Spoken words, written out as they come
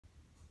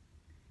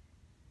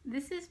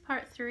This is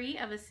part 3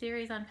 of a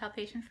series on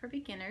palpation for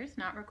beginners,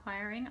 not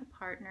requiring a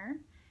partner.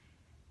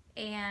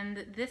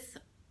 And this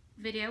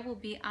video will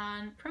be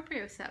on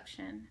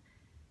proprioception.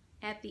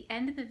 At the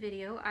end of the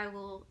video, I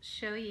will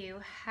show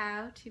you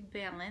how to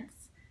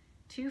balance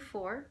 2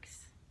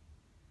 forks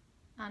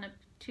on a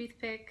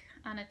toothpick,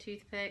 and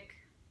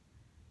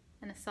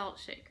a salt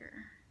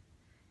shaker.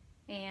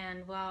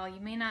 And while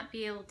you may not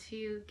be able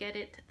to get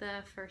it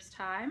the first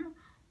time,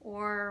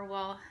 or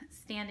while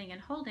standing and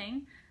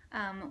holding,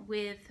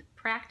 with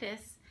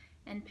practice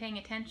and paying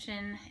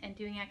attention and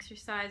doing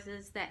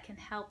exercises that can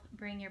help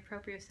bring your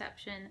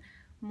proprioception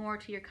more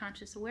to your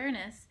conscious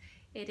awareness,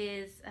 it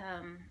is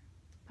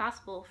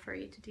possible for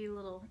you to do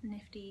little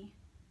nifty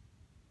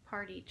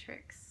party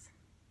tricks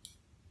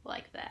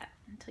like that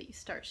until you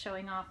start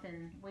showing off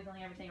and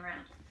wiggling everything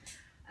around.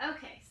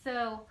 Okay,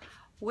 so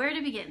where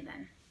to begin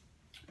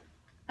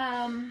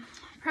then?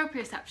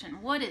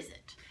 Proprioception, what is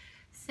it?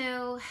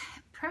 So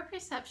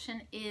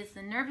proprioception is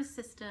the nervous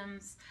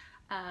system's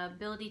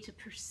ability to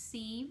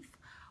perceive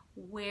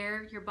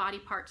where your body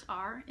parts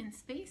are in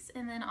space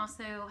and then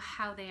also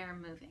how they are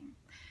moving.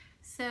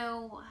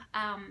 So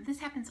this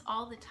happens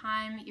all the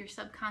time. Your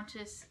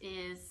subconscious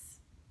is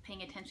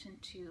paying attention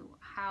to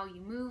how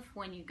you move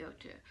when you go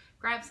to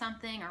grab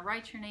something or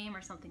write your name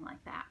or something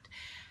like that.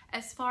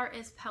 As far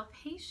as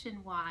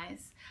palpation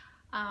wise,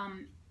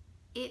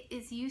 it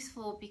is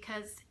useful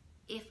because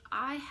if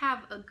I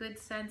have a good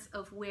sense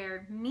of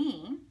where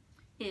me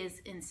is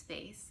in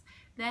space,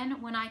 then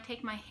when I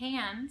take my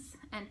hands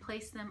and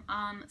place them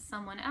on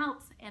someone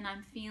else and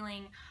I'm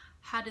feeling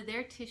how do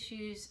their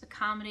tissues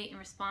accommodate and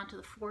respond to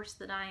the force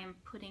that I am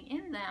putting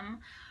in them,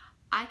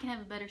 I can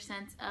have a better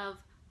sense of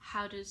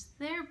how does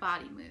their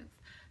body move.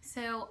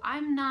 So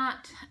I'm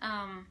not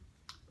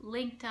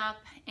linked up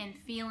and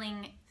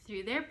feeling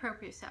through their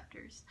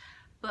proprioceptors,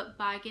 but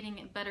by getting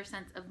a better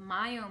sense of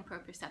my own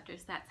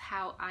proprioceptors, that's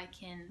how I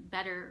can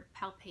better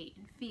palpate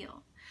and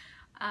feel.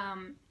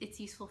 It's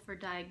useful for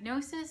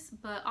diagnosis,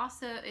 but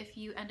also if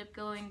you end up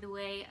going the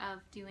way of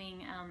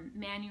doing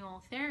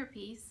manual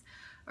therapies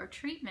or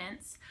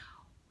treatments,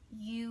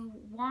 you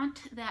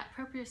want that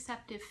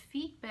proprioceptive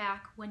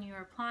feedback when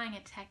you're applying a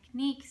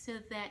technique so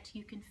that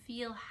you can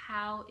feel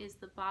how is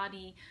the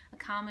body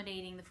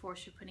accommodating the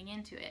force you're putting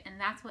into it. And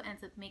that's what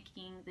ends up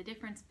making the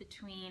difference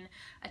between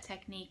a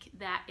technique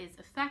that is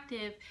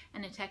effective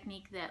and a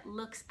technique that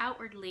looks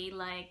outwardly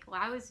like,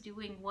 well, I was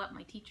doing what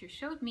my teacher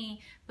showed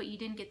me, but you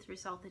didn't get the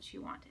result that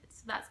you wanted.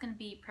 So that's going to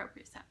be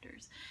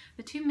proprioceptors.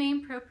 The 2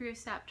 main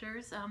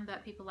proprioceptors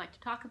that people like to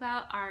talk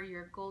about are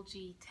your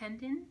Golgi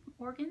tendon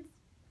organs.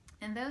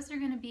 And those are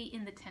going to be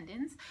in the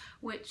tendons,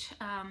 which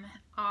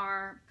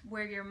are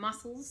where your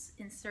muscles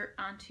insert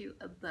onto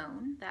a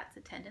bone. That's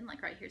a tendon,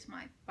 like right here's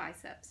my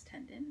biceps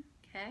tendon,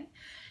 okay?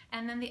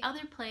 And then the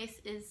other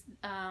place is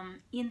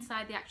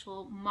inside the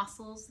actual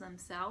muscles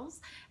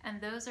themselves,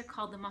 and those are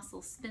called the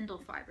muscle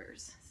spindle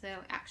fibers, so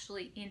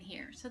actually in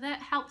here. So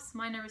that helps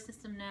my nervous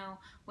system know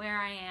where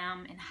I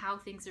am and how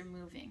things are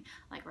moving.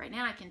 Like right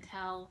now I can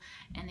tell,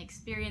 and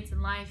experience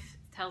in life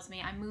tells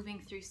me I'm moving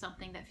through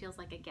something that feels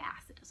like a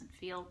gas. It doesn't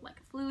feel like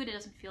a fluid, it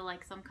doesn't feel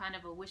like some kind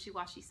of a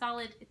wishy-washy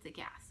solid, it's a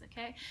gas,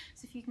 okay?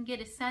 So if you can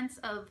get a sense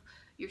of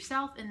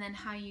yourself and then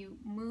how you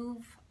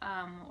move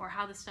or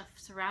how the stuff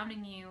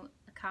surrounding you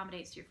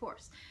accommodates your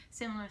force.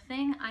 Similar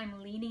thing,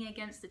 I'm leaning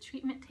against the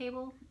treatment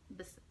table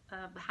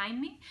behind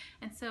me,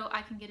 and so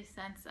I can get a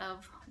sense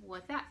of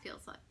what that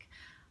feels like.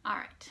 All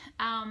right,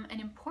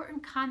 an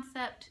important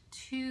concept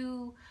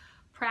to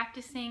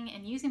practicing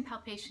and using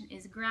palpation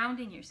is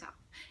grounding yourself,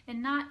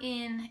 and not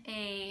in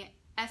a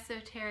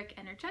esoteric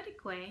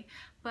energetic way,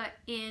 but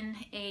in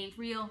a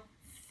real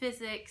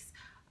physics,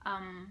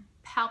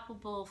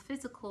 palpable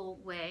physical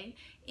way,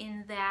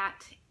 in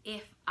that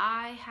if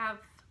I have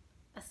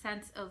a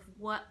sense of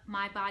what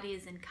my body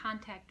is in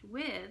contact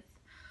with,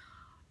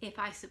 if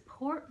I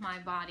support my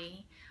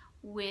body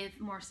with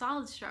more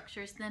solid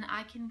structures, then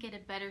I can get a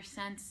better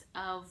sense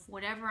of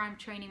whatever I'm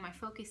training my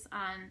focus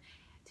on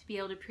to be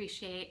able to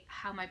appreciate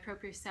how my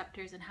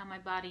proprioceptors and how my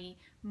body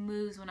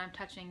moves when I'm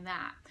touching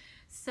that.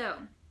 So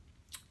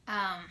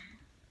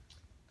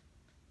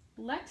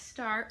let's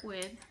start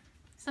with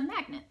some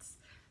magnets.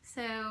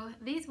 So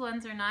these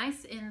ones are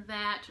nice in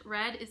that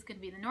red is going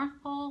to be the North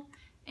Pole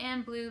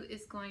and blue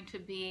is going to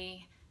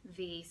be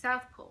the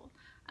South Pole.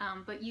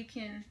 But you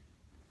can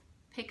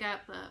pick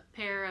up a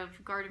pair of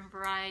garden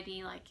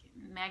variety like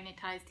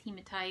magnetized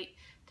hematite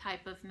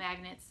type of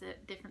magnets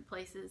at different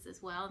places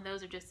as well, and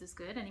those are just as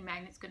good. Any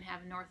magnet's going to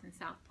have a North and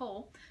South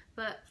Pole,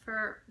 but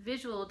for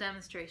visual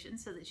demonstration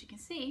so that you can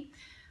see,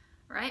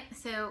 right?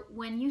 So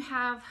when you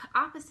have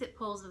opposite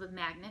poles of a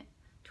magnet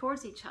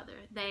towards each other,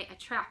 they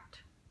attract.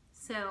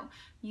 So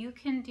you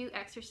can do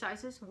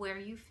exercises where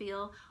you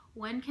feel,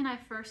 when can I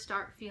first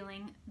start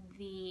feeling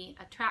the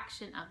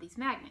attraction of these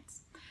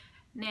magnets?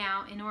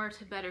 Now, in order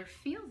to better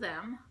feel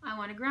them, I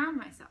want to ground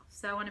myself.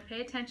 So I want to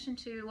pay attention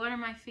to what are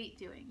my feet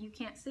doing. You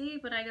can't see,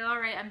 but I go, all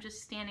right, I'm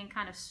just standing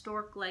kind of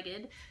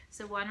stork-legged.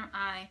 So why don't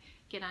I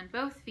get on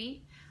both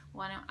feet?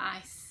 why don't I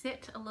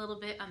sit a little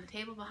bit on the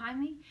table behind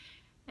me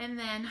and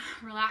then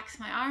relax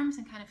my arms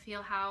and kind of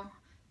feel how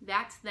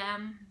that's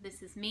them,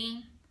 this is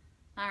me.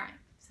 All right,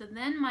 so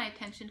then my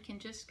attention can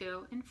just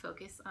go and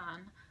focus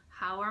on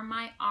how are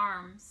my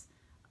arms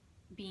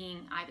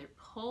being either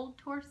pulled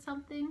towards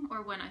something,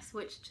 or when I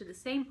switch to the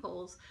same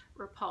poles,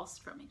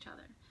 repulsed from each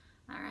other.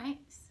 All right,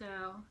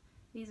 so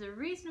these are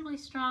reasonably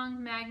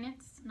strong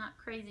magnets, not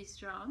crazy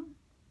strong.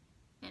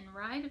 And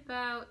right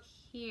about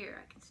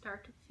here, I can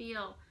start to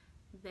feel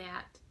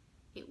that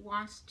it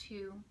wants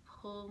to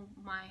pull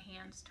my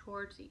hands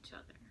towards each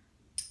other,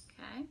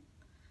 okay?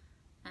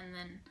 And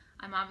then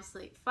I'm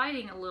obviously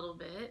fighting a little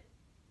bit,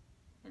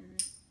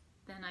 and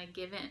then I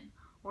give in.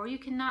 Or you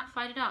cannot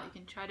fight it out. You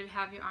can try to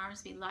have your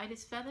arms be light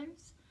as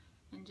feathers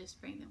and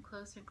just bring them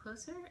closer and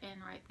closer, and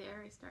right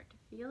there I start to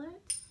feel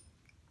it,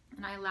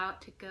 and I allow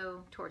it to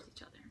go towards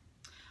each other.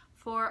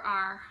 For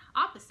our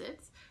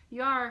opposites,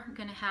 you are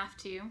going to have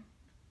to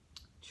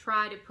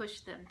try to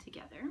push them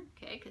together,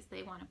 okay, because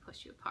they want to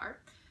push you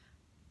apart.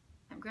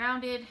 I'm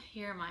grounded,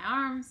 here are my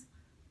arms,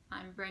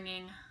 I'm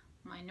bringing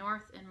my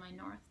north and my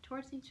north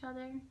towards each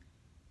other,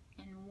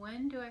 and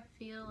when do I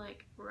feel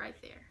like right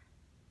there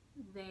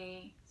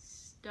they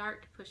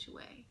start to push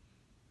away?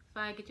 If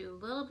I could do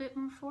a little bit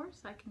more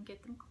force, I can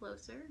get them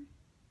closer.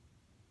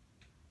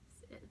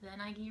 Then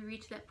you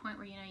reach that point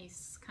where, you know, you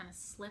kind of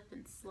slip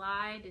and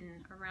slide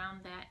and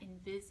around that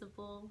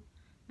invisible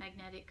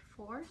magnetic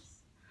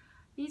force.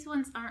 These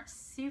ones aren't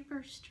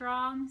super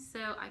strong, so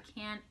I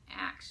can't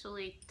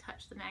actually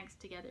touch the magnets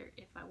together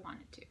if I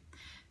wanted to.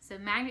 So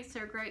magnets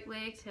are a great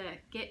way to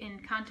get in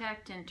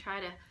contact and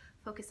try to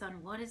focus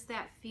on what does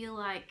that feel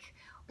like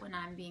when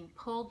I'm being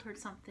pulled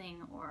towards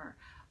something or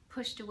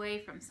pushed away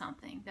from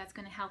something. That's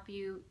going to help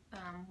you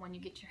when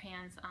you get your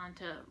hands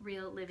onto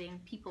real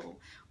living people,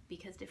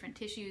 because different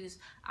tissues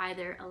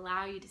either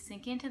allow you to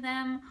sink into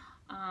them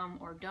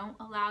or don't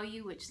allow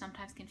you, which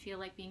sometimes can feel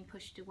like being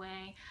pushed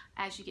away.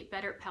 As you get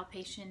better at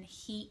palpation,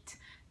 heat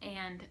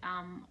and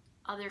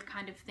other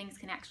kind of things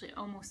can actually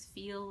almost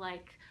feel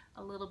like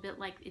a little bit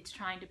like it's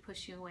trying to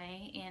push you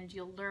away, and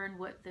you'll learn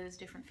what those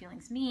different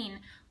feelings mean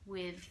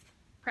with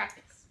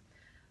practice.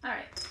 All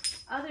right,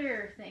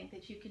 other thing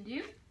that you can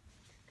do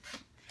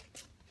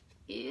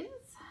is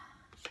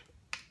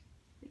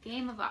the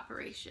game of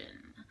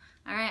operation.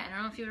 All right, I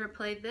don't know if you've ever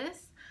played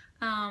this.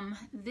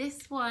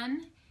 This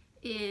one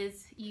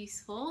is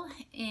useful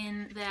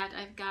in that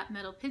I've got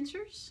metal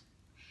pincers,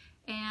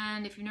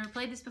 and if you've never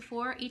played this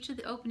before, each of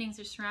the openings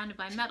are surrounded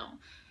by metal,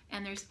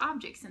 and there's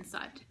objects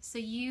inside. So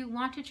you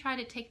want to try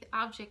to take the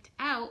object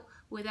out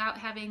without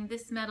having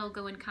this metal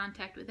go in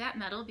contact with that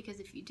metal,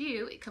 because if you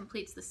do, it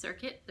completes the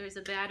circuit. There's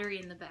a battery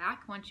in the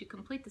back. Once you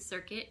complete the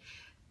circuit,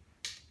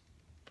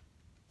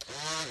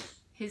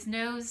 his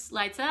nose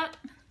lights up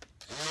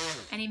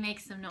and he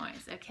makes some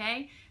noise,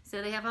 okay?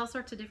 So they have all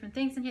sorts of different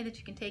things in here that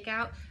you can take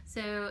out.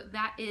 So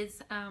that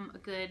is a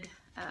good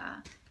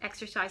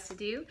exercise to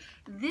do.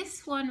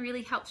 This one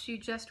really helps you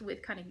just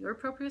with kind of your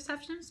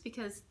proprioceptions,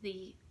 because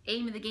the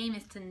aim of the game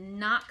is to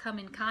not come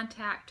in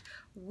contact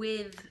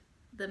with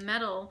the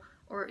metal,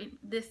 or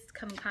this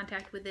come in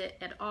contact with it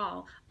at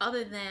all,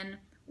 other than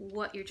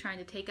what you're trying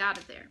to take out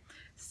of there.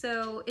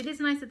 So it is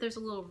nice that there's a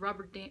little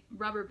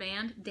rubber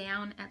band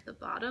down at the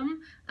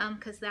bottom,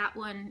 because that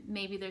one,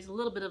 maybe there's a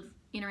little bit of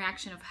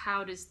interaction of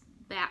how does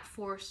that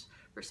force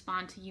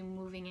respond to you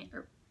moving it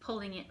or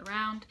pulling it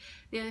around.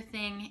 The other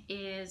thing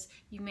is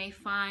you may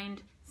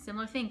find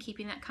similar thing,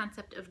 keeping that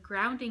concept of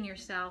grounding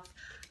yourself,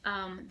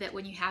 that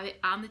when you have it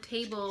on the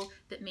table,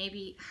 that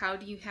maybe how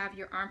do you have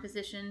your arm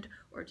positioned,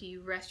 or do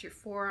you rest your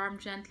forearm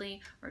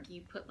gently, or do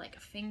you put like a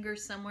finger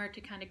somewhere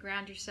to kind of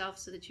ground yourself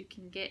so that you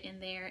can get in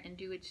there and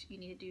do what you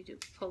need to do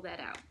to pull that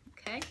out,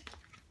 okay?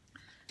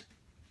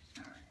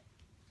 All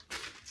right.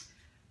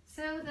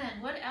 So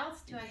then what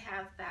else do I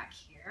have back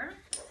here?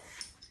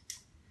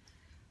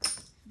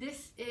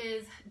 This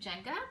is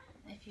Jenga.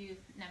 If you've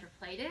never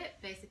played it,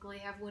 basically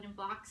you have wooden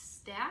blocks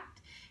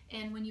stacked,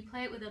 and when you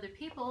play it with other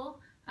people,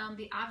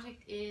 the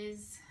object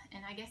is,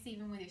 and I guess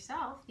even with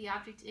yourself, the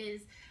object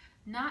is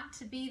not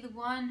to be the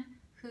one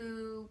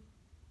who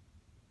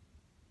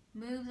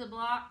moves a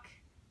block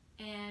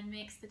and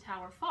makes the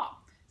tower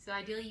fall. So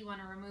ideally you want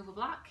to remove a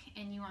block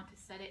and you want to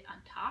set it on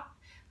top,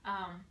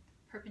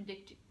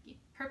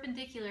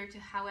 perpendicular to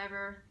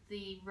however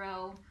the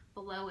row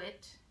below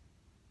it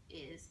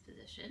is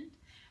positioned.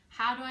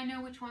 How do I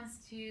know which ones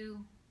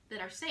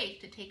that are safe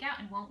to take out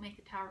and won't make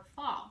the tower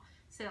fall?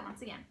 So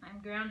once again,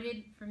 I'm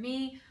grounded. For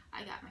me, I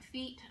got my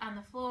feet on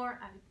the floor,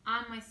 I'm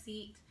on my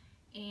seat,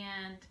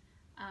 and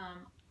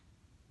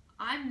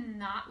I'm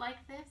not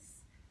like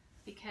this,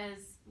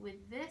 because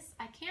with this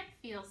I can't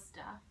feel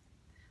stuff,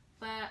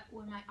 but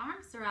when my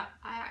arms are up,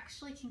 I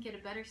actually can get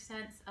a better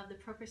sense of the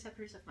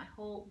proprioceptors of my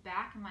whole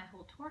back and my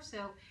whole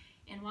torso,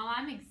 and while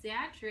I'm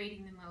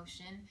exaggerating the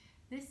motion,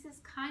 this is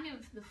kind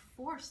of the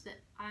force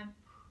that I'm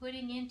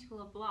putting into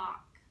a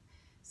block.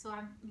 So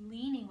I'm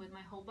leaning with my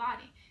whole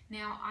body.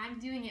 Now I'm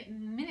doing it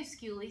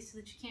minusculely so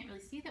that you can't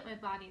really see that my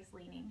body is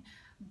leaning,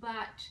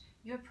 but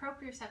your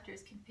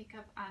proprioceptors can pick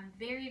up on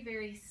very,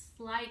 very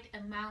slight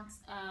amounts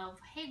of,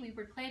 hey, we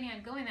were planning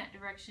on going that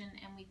direction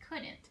and we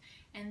couldn't.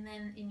 And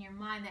then in your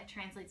mind that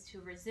translates to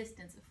a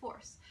resistance of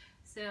force.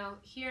 So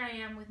here I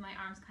am with my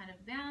arms kind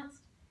of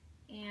balanced,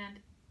 and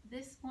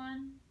this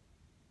one,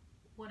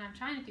 what I'm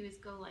trying to do is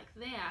go like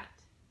that,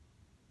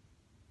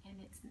 and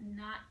it's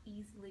not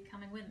easily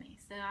coming with me.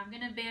 So I'm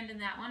going to abandon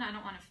that one. I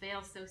don't want to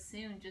fail so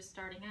soon just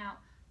starting out.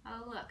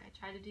 Oh look, I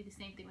tried to do the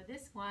same thing with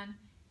this one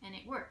and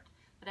it worked.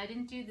 But I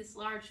didn't do this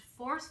large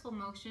forceful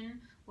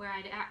motion where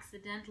I'd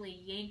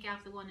accidentally yank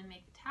out the one and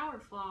make the tower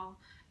fall.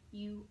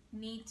 You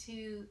need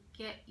to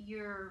get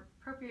your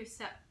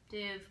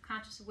proprioceptive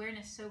conscious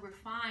awareness so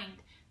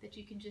refined that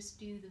you can just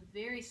do the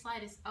very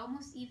slightest,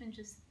 almost even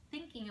just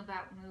thinking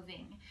about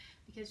moving,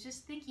 because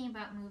just thinking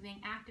about moving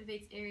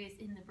activates areas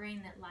in the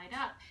brain that light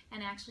up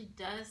and actually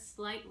does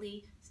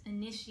slightly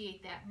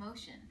initiate that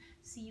motion.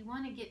 So you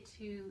want to get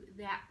to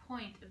that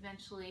point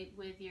eventually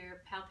with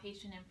your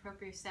palpation and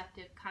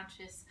proprioceptive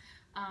conscious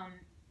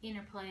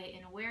interplay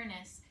and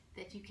awareness,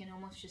 that you can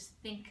almost just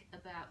think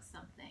about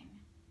something,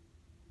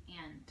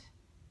 and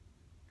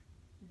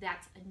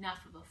that's enough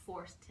of a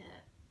force to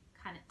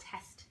kind of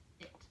test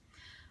it.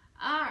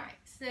 Alright,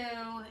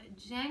 so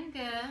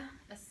Jenga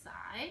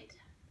aside,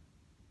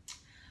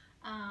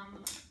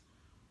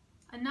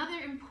 another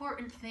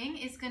important thing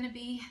is going to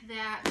be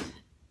that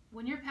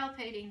when you're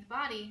palpating the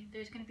body,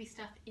 there's going to be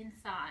stuff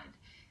inside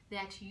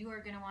that you are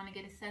going to want to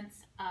get a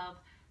sense of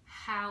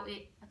how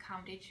it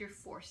accommodates your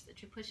force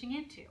that you're pushing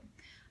into.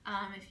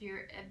 If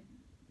you're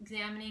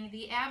examining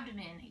the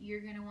abdomen,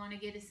 you're going to want to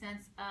get a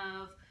sense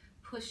of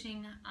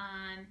pushing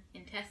on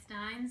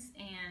intestines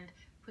and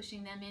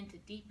pushing them into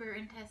deeper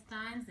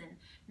intestines, and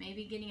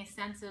maybe getting a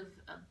sense of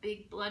a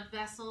big blood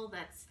vessel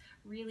that's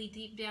really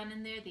deep down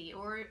in there, the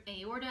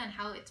aorta, and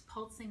how it's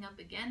pulsing up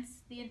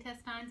against the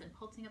intestines and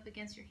pulsing up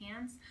against your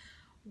hands.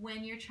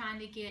 When you're trying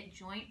to get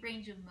joint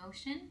range of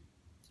motion,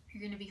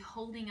 you're going to be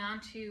holding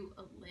onto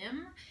a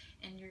limb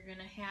and you're going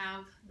to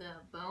have the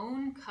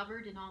bone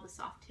covered in all the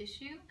soft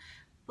tissue.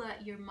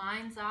 But your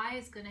mind's eye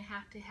is going to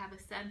have a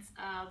sense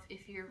of,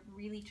 if you're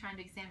really trying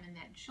to examine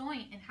that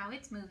joint and how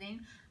it's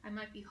moving, I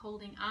might be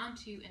holding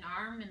onto an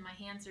arm and my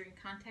hands are in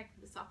contact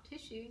with the soft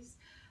tissues,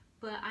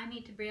 but I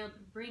need to be able to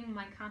bring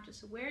my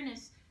conscious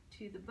awareness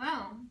to the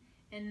bone,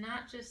 and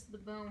not just the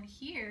bone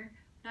here,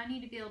 but I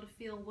need to be able to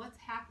feel what's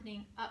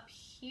happening up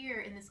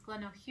here in this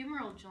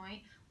glenohumeral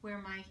joint, where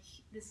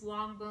this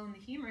long bone, the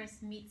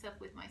humerus, meets up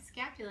with my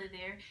scapula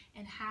there,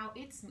 and how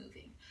it's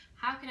moving.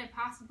 How can I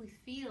possibly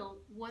feel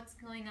what's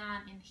going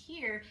on in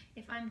here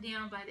if I'm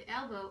down by the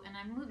elbow and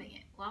I'm moving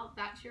it? Well,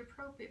 that's your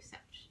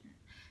proprioception.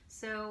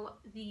 So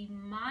the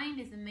mind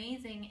is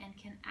amazing and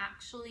can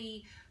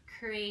actually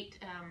create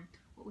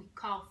what we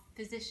call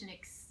physician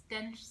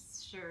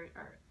extensor,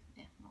 or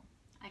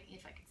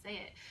if I could say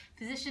it,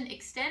 physician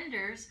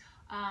extenders,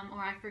 or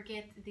I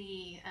forget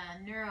the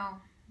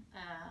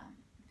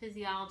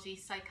physiology,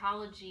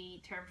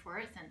 psychology term for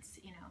it, since,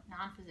 you know,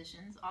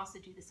 non-physicians also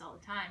do this all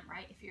the time,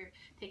 right? If you're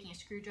taking a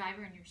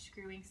screwdriver and you're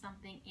screwing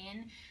something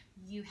in,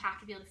 you have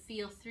to be able to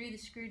feel through the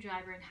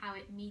screwdriver and how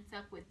it meets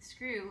up with the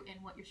screw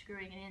and what you're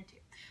screwing it into.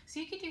 So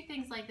you can do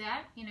things like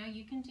that. You know,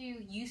 you can do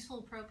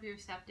useful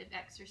proprioceptive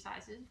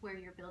exercises where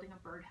you're building a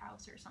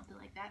birdhouse or something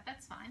like that.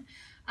 That's fine.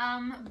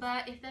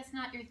 But if that's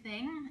not your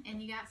thing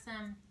and you got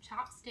some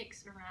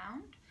chopsticks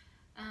around,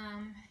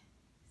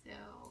 so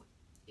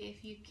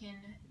if you can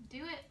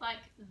do it like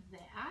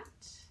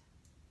that,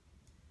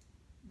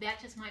 that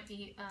just might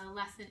be a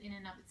lesson in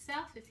and of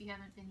itself if you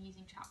haven't been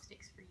using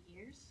chopsticks for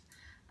years.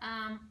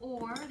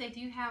 Or they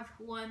do have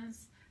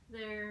ones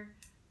that are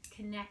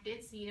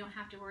connected, so you don't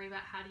have to worry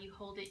about how do you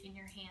hold it in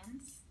your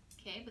hands.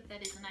 Okay, but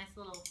that is a nice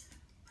little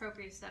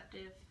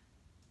proprioceptive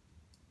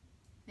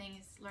thing,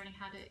 is learning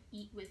how to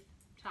eat with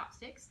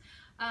chopsticks.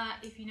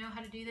 If you know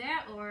how to do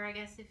that, or I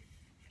guess if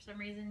for some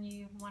reason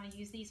you want to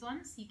use these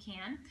ones, you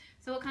can.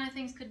 So what kind of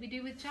things could we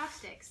do with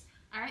chopsticks?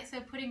 Alright,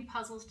 so putting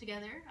puzzles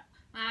together.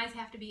 My eyes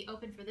have to be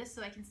open for this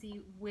so I can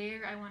see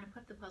where I want to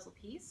put the puzzle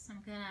piece.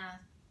 I'm going to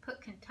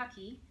put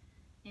Kentucky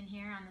in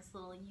here on this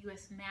little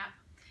US map.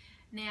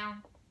 Now,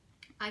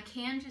 I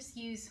can just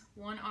use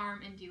one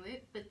arm and do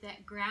it, but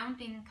that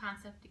grounding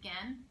concept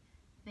again,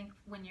 think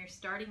when you're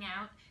starting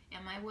out,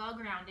 am I well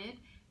grounded?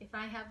 If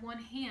I have one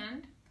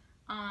hand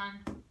on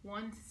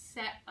one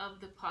set of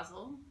the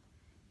puzzle,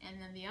 and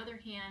then the other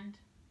hand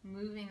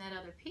moving that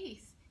other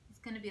piece, it's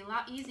going to be a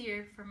lot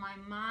easier for my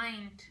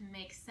mind to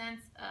make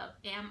sense of,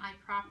 am I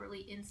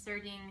properly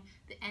inserting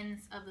the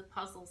ends of the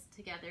puzzles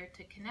together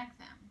to connect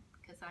them?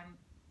 Because I'm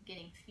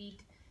getting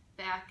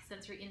feedback,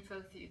 sensory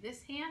info through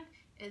this hand,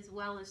 as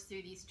well as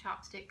through these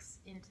chopsticks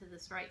into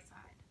this right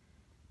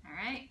side.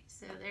 Alright,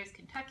 so there's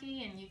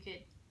Kentucky, and you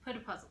could put a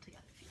puzzle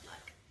together if you'd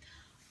like.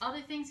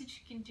 Other things that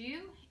you can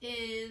do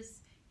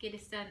is get a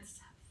sense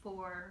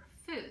for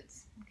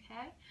foods,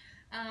 okay?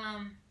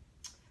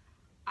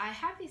 I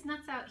have these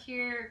nuts out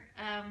here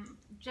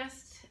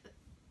just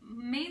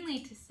mainly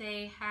to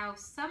say how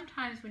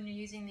sometimes when you're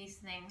using these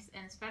things,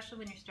 and especially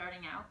when you're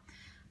starting out,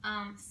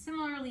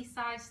 Similarly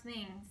sized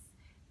things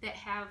that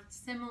have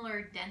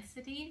similar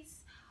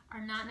densities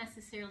are not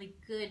necessarily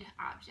good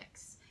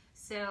objects.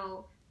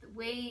 So the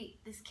way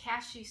this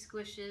cashew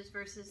squishes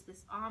versus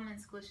this almond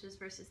squishes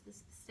versus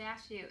this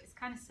pistachio is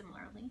kind of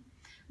similarly.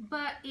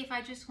 But if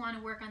I just want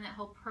to work on that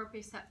whole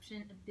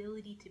proprioception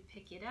ability to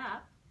pick it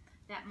up,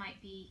 that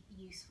might be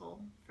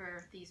useful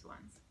for these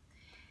ones.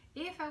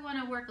 If I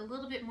want to work a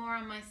little bit more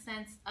on my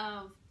sense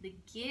of the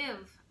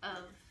give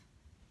of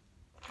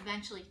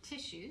eventually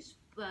tissues,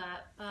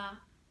 but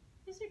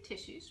these are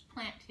tissues,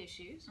 plant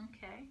tissues,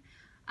 okay.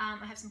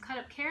 I have some cut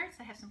up carrots,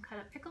 I have some cut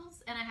up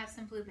pickles, and I have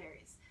some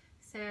blueberries.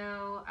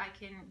 So I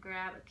can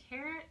grab a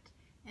carrot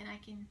and I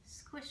can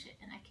squish it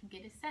and I can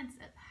get a sense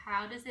of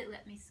how does it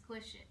let me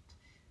squish it.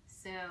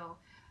 So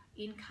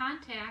in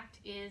contact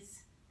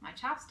is my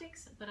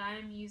chopsticks, but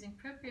I'm using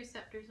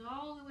proprioceptors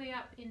all the way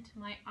up into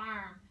my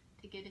arm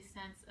to get a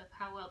sense of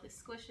how well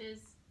this squishes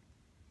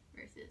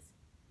versus,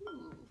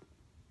 ooh,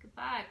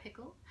 goodbye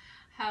pickle,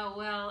 how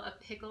well a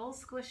pickle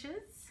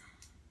squishes.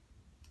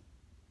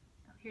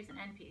 Oh, here's an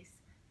end piece.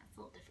 That's a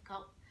little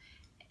difficult.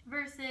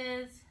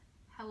 Versus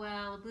how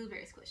well a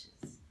blueberry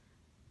squishes.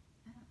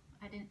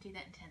 I didn't do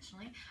that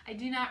intentionally. I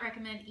do not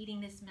recommend eating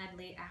this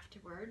medley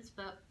afterwards,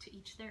 but to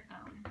each their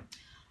own.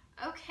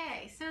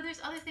 Okay, so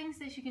there's other things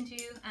that you can do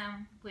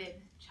with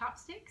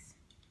chopsticks.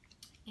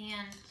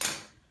 And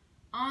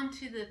on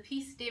to the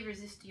piece de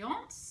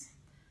resistance.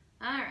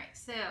 Alright,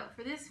 so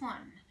for this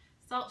one,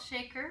 salt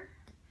shaker.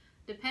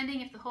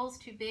 Depending if the hole's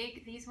too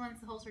big, these ones,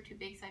 the holes are too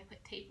big, so I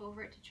put tape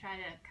over it to try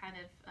to kind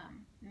of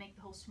make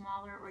the hole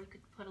smaller, or you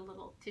could put a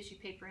little tissue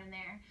paper in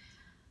there.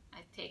 I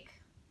take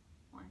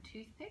one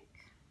toothpick.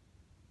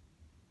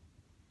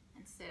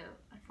 And so,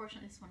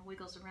 unfortunately, this one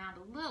wiggles around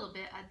a little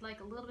bit. I'd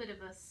like a little bit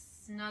of a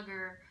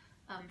snugger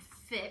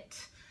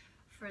fit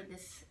for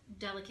this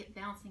delicate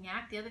balancing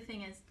act. The other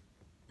thing is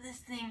this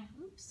thing,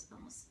 oops,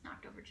 almost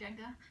knocked over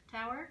Jenga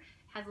tower,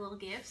 has a little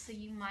give, so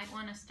you might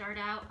want to start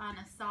out on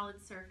a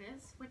solid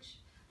surface, which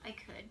I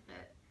could,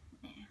 but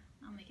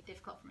I'll make it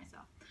difficult for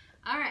myself.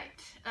 All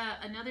right,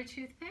 another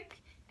toothpick,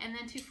 and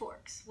then 2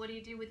 forks. What do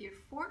you do with your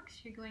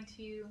forks? You're going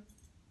to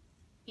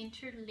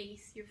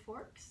interlace your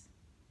forks.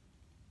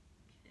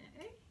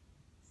 Okay,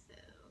 so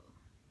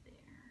there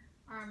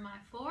are my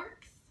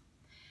forks,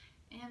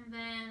 and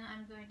then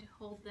I'm going to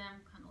hold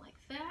them kind of like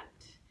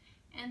that,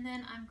 and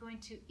then I'm going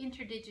to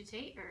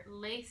interdigitate or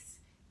lace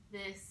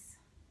this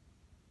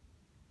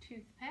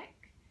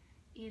toothpick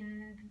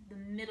in the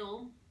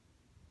middle,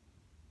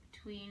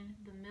 between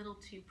the middle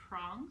 2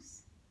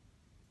 prongs.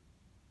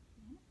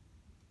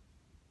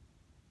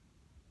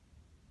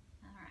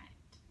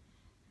 Alright,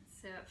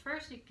 so at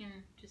first you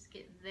can just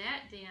get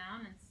that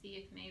down and see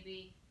if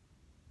maybe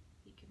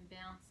you can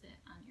balance it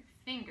on your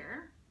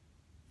finger.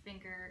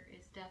 Finger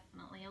is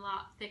definitely a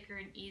lot thicker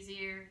and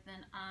easier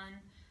than on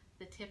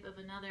the tip of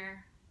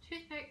another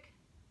toothpick.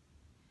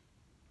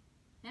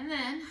 And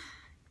then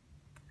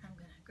I'm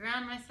going to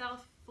ground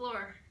myself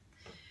floor.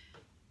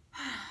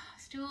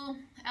 Stool,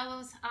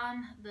 elbows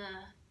on the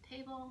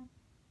table.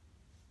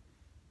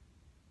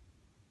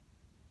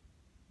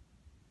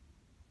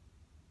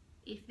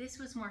 If this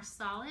was more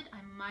solid,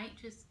 I might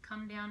just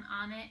come down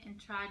on it and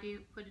try to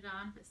put it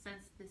on, but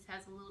since this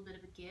has a little bit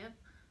of a give,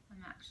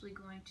 I'm actually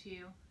going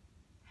to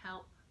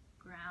help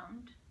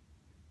ground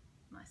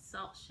my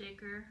salt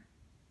shaker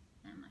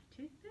and my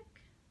toothpick.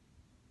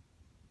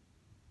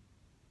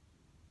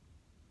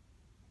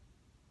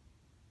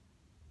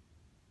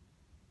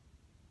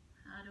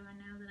 How do I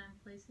know that I'm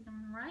placing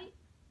them right?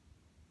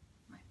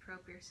 My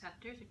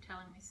proprioceptors are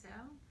telling me so.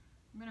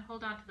 I'm going to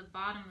hold on to the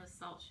bottom of the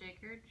salt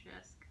shaker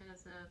just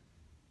because of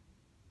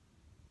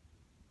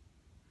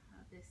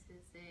how this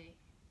is a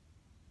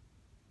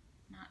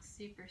not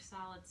super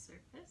solid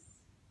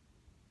surface.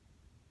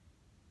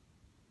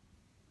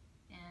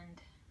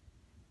 And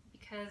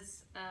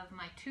because of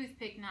my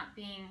toothpick not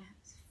being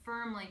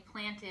firmly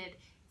planted,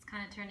 it's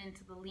kind of turned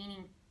into the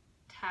leaning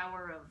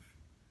tower of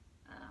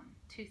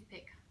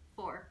toothpick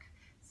fork.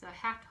 So I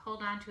have to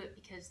hold on to it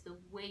because the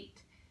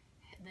weight,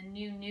 the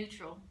new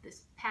neutral,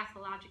 this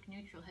pathologic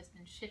neutral has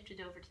been shifted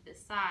over to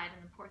this side,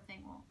 and the poor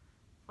thing will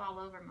fall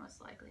over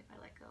most likely if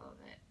I let go of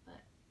it,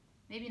 but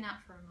maybe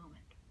not for a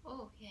moment.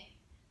 Oh, yay.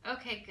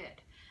 Okay,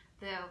 good.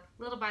 Though,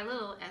 little by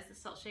little, as the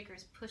salt shaker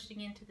is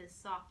pushing into this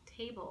soft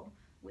table,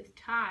 with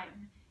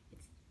time,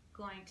 it's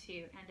going to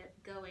end up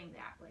going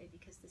that way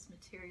because this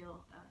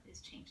material is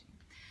changing.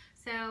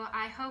 So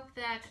I hope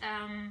that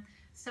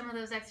some of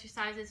those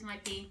exercises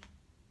might be,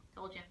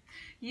 told you,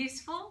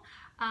 useful.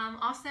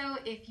 Also,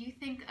 if you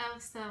think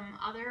of some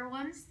other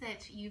ones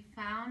that you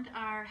found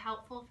are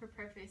helpful for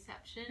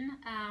proprioception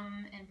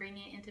and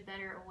bringing it into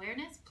better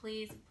awareness,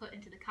 please put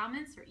into the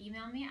comments or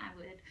email me. I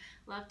would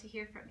love to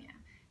hear from you.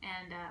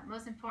 And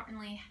most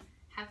importantly,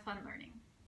 have fun learning.